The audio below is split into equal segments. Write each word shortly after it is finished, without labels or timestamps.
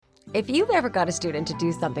If you've ever got a student to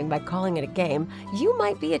do something by calling it a game, you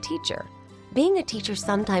might be a teacher. Being a teacher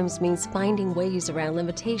sometimes means finding ways around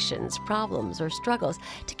limitations, problems, or struggles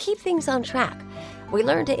to keep things on track. We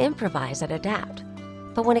learn to improvise and adapt.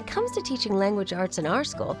 But when it comes to teaching language arts in our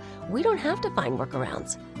school, we don't have to find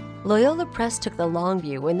workarounds. Loyola Press took the long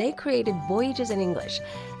view when they created Voyages in English,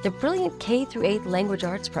 the brilliant K-8 language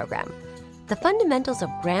arts program. The fundamentals of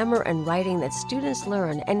grammar and writing that students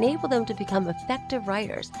learn enable them to become effective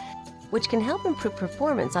writers, which can help improve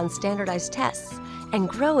performance on standardized tests and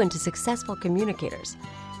grow into successful communicators.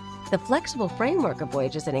 The flexible framework of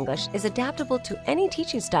Voyages in English is adaptable to any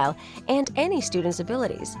teaching style and any student's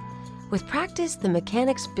abilities. With practice, the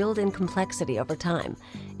mechanics build in complexity over time.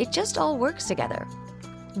 It just all works together.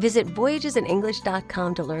 Visit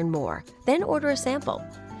voyagesinenglish.com to learn more, then order a sample.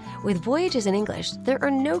 With Voyages in English, there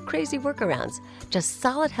are no crazy workarounds, just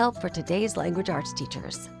solid help for today's language arts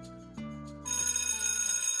teachers.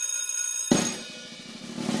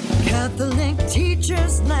 Catholic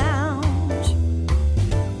Teachers Lounge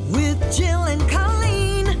with Jill and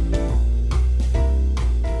Colleen.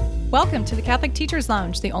 Welcome to the Catholic Teachers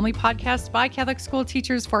Lounge, the only podcast by Catholic school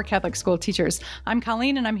teachers for Catholic school teachers. I'm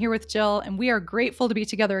Colleen and I'm here with Jill, and we are grateful to be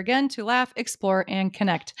together again to laugh, explore, and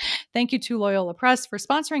connect. Thank you to Loyola Press for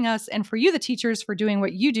sponsoring us and for you, the teachers, for doing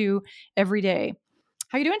what you do every day.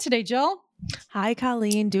 How are you doing today, Jill? Hi,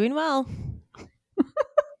 Colleen. Doing well.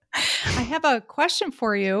 I have a question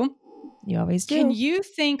for you. You always do. Can you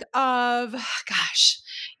think of,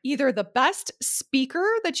 either the best speaker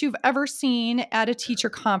that you've ever seen at a teacher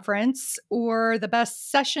conference or the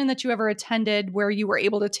best session that you ever attended where you were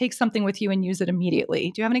able to take something with you and use it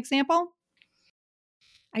immediately? Do you have an example?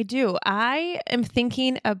 I do. I am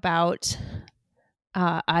thinking about,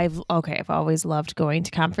 I've always loved going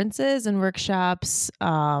to conferences and workshops.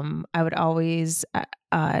 I would always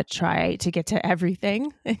try to get to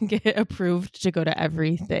everything and get approved to go to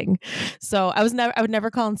everything. So I would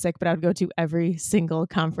never call in sick, but I would go to every single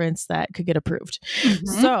conference that could get approved.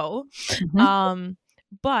 Mm-hmm. So,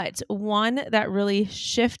 but one that really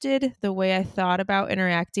shifted the way I thought about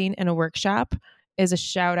interacting in a workshop is a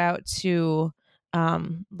shout out to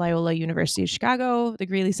Loyola University of Chicago, the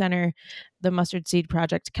Greeley Center, the Mustard Seed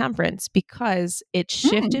Project Conference, because it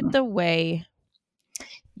shifted the way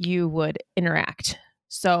you would interact.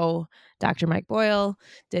 So Dr. Mike Boyle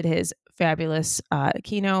did his fabulous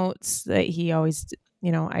keynotes that he always,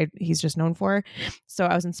 he's just known for. So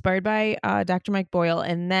I was inspired by Dr. Mike Boyle,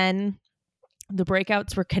 and then the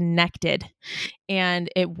breakouts were connected and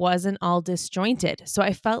it wasn't all disjointed. So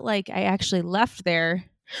I felt like I actually left there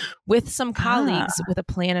with some colleagues with a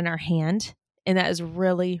plan in our hand. And that is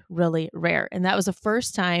really, really rare. And that was the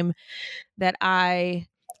first time that I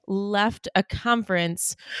left a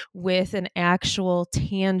conference with an actual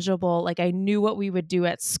tangible, like I knew what we would do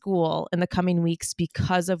at school in the coming weeks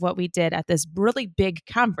because of what we did at this really big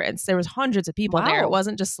conference. There was hundreds of people there. It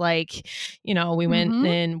wasn't just like, we went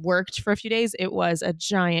and worked for a few days. It was a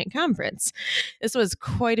giant conference. This was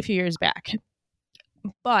quite a few years back.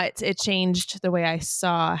 But it changed the way I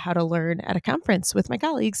saw how to learn at a conference with my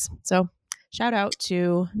colleagues. So shout out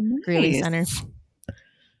to Greeley Center.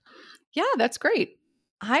 Yeah, that's great.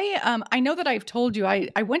 I know that I've told you, I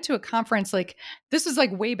went to a conference, this was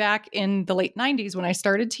way back in the late 90s when I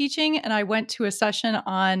started teaching, and I went to a session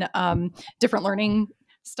on different learning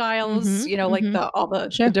styles,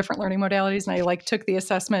 the different learning modalities. And I took the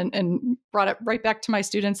assessment and brought it right back to my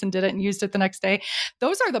students and did it and used it the next day.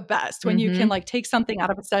 Those are the best when you can take something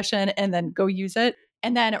out of a session and then go use it.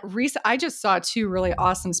 And then I just saw two really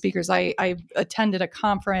awesome speakers. I attended a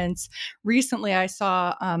conference recently. I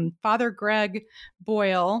saw Father Greg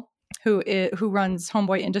Boyle, who runs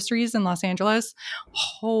Homeboy Industries in Los Angeles.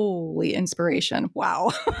 Holy inspiration.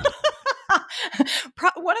 Wow.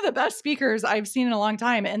 One of the best speakers I've seen in a long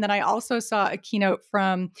time. And then I also saw a keynote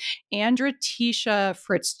from Tisha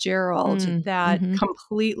Fitzgerald that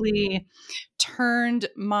completely turned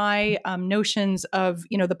my notions of,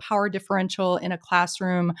 the power differential in a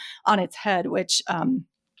classroom on its head, which,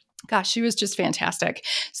 she was just fantastic.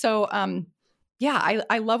 So,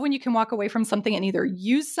 I love when you can walk away from something and either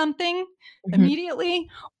use something immediately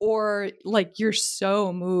or you're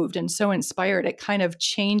so moved and so inspired, it kind of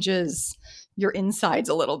changes your insides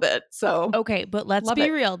a little bit. So, okay, but let's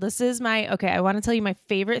be real. This is I want to tell you my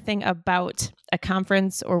favorite thing about a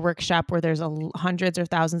conference or workshop where there's hundreds or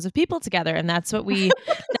thousands of people together. And that's what we're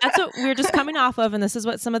just coming off of. And this is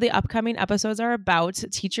what some of the upcoming episodes are about.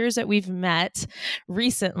 Teachers that we've met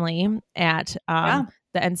recently at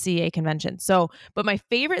the NCA convention. So, but my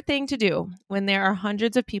favorite thing to do when there are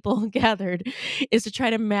hundreds of people gathered is to try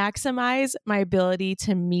to maximize my ability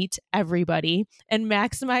to meet everybody and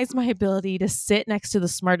maximize my ability to sit next to the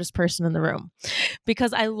smartest person in the room,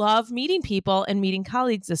 because I love meeting people and meeting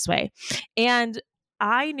colleagues this way. And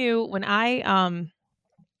I knew when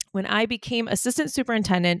I became assistant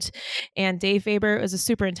superintendent and Dave Faber was a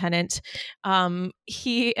superintendent,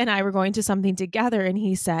 he and I were going to something together, and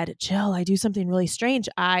he said, Jill, I do something really strange.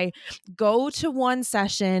 I go to one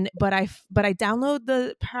session, but I download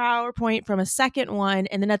the PowerPoint from a second one.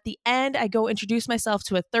 And then at the end, I go introduce myself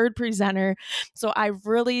to a third presenter. So I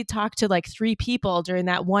really talked to like 3 people during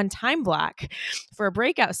that one time block for a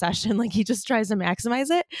breakout session. Like, he just tries to maximize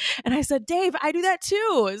it. And I said, Dave, I do that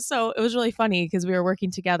too. So it was really funny because we were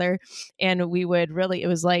working together. And we would really, it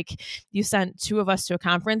was like you sent 2 of us to a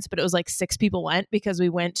conference, but it was like 6 people went because we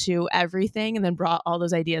went to everything and then brought all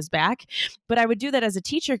those ideas back. But I would do that as a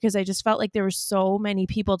teacher because I just felt like there were so many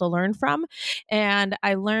people to learn from. And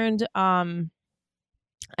I learned that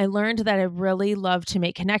I really love to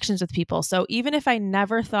make connections with people. So even if I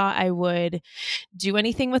never thought I would do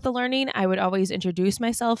anything with the learning, I would always introduce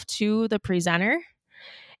myself to the presenter.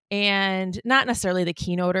 And not necessarily the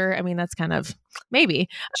keynoter. I mean, that's kind of maybe.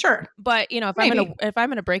 Sure. But, you know, if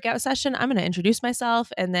I'm in a breakout session, I'm going to introduce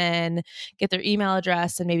myself and then get their email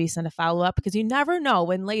address and maybe send a follow-up, because you never know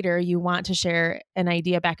when later you want to share an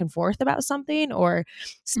idea back and forth about something or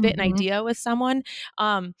spit an idea with someone.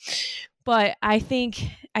 But I think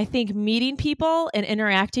meeting people and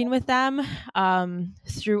interacting with them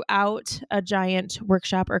throughout a giant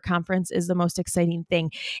workshop or conference is the most exciting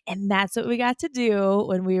thing. And that's what we got to do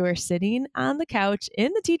when we were sitting on the couch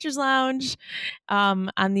in the teacher's lounge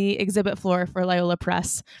on the exhibit floor for Loyola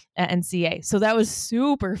Press at NCA. So that was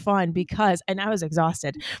super fun and I was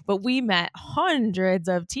exhausted, but we met hundreds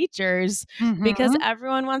of teachers because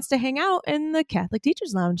everyone wants to hang out in the Catholic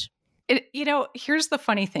Teachers Lounge. Here's the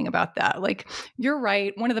funny thing about that. Like, you're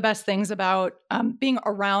right. One of the best things about being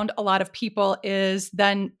around a lot of people is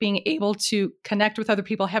then being able to connect with other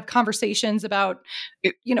people, have conversations about,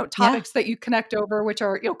 topics that you connect over, which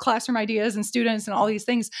are, classroom ideas and students and all these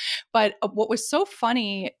things. But what was so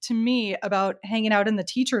funny to me about hanging out in the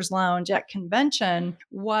teacher's lounge at convention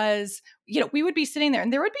was, we would be sitting there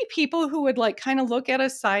and there would be people who would like kind of look at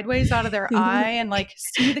us sideways out of their eye and like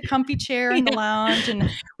see the comfy chair in the lounge. And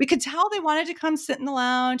we could tell they wanted to come sit in the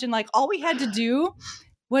lounge. And like, all we had to do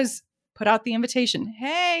was put out the invitation.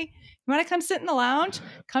 Hey, you want to come sit in the lounge?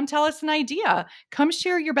 Come tell us an idea. Come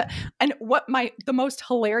share your And the most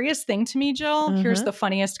hilarious thing to me, Jill, here's the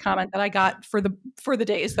funniest comment that I got for the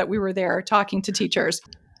days that we were there talking to teachers,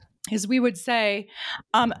 is we would say,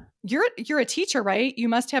 you're a teacher, right? You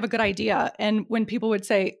must have a good idea. And when people would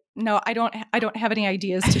say, no, I don't have any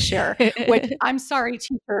ideas to share, which I'm sorry,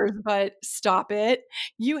 teachers, but stop it.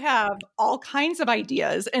 You have all kinds of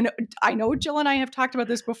ideas. And I know Jill and I have talked about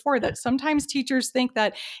this before, that sometimes teachers think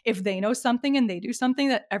that if they know something and they do something,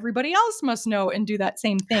 that everybody else must know and do that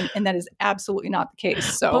same thing. And that is absolutely not the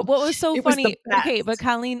case. So but what was so funny, okay, but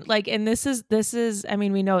Colleen, like, and this is, I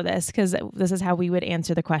mean, we know this because this is how we would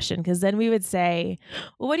answer the question. Because then we would say,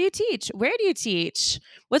 well, what do you teach? Where do you teach?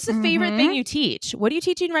 What's the favorite thing you teach? What are you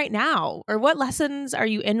teaching right now? Or what lessons are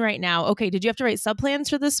you in right now? Okay, did you have to write sub-plans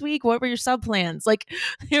for this week? What were your sub-plans? Like,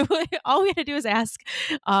 all we had to do is ask.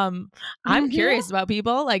 I'm curious about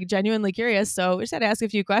people, like genuinely curious. So we just had to ask a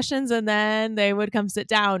few questions and then they would come sit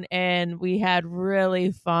down and we had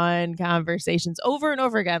really fun conversations over and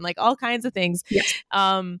over again, like all kinds of things. Yes.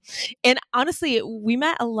 And honestly, we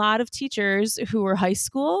met a lot of teachers who were high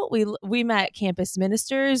school. We met campus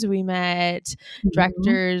ministers. We met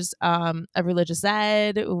directors of religious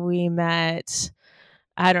ed. We met,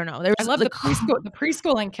 I don't know. I love the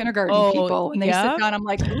preschool and kindergarten people. When they sit down, I'm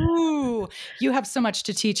like, ooh, you have so much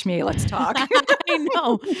to teach me. Let's talk. I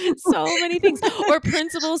know. So many things. Or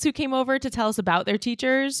principals who came over to tell us about their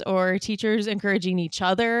teachers, or teachers encouraging each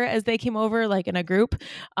other as they came over, like in a group.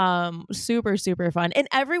 Super, super fun. And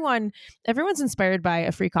everyone's inspired by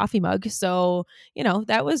a free coffee mug. So,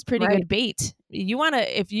 that was pretty good bait.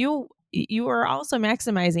 If you are also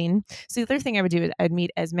maximizing. So the other thing I would do is I'd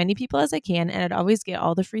meet as many people as I can, and I'd always get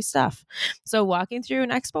all the free stuff. So walking through an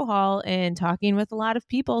expo hall and talking with a lot of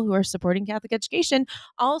people who are supporting Catholic education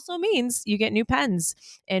also means you get new pens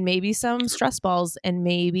and maybe some stress balls and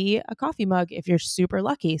maybe a coffee mug if you're super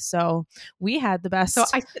lucky. So we had the best,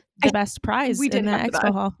 best prize in the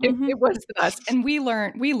expo hall. It was the best. And we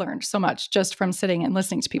learned so much just from sitting and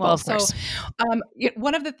listening to people. Well, of course.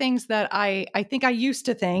 One of the things that I think I used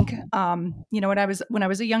to think, when I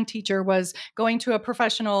was a young teacher, was going to a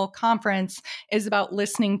professional conference is about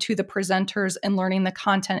listening to the presenters and learning the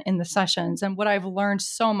content in the sessions. And what I've learned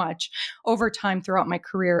so much over time throughout my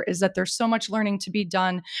career is that there's so much learning to be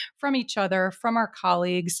done from each other, from our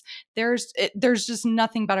colleagues. There's just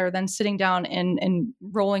nothing better than sitting down and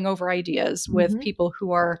rolling over ideas with people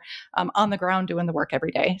who are on the ground doing the work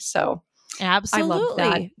every day. So absolutely. I love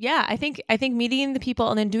that. Yeah. I think meeting the people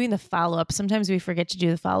and then doing the follow-up. Sometimes we forget to do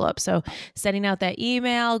the follow-up. So sending out that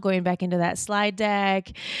email, going back into that slide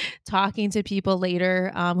deck, talking to people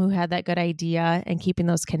later who had that good idea, and keeping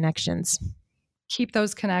those connections. Keep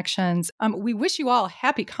those connections. We wish you all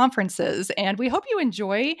happy conferences, and we hope you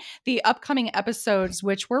enjoy the upcoming episodes,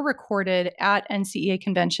 which were recorded at NCEA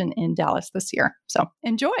Convention in Dallas this year. So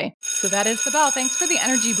enjoy. So that is the bell. Thanks for the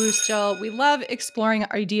energy boost, Jill. We love exploring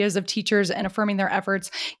ideas of teachers and affirming their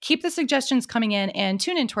efforts. Keep the suggestions coming in and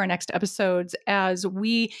tune into our next episodes as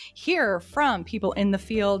we hear from people in the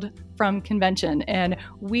field from convention. And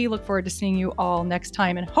we look forward to seeing you all next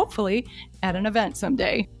time, and hopefully at an event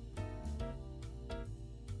someday.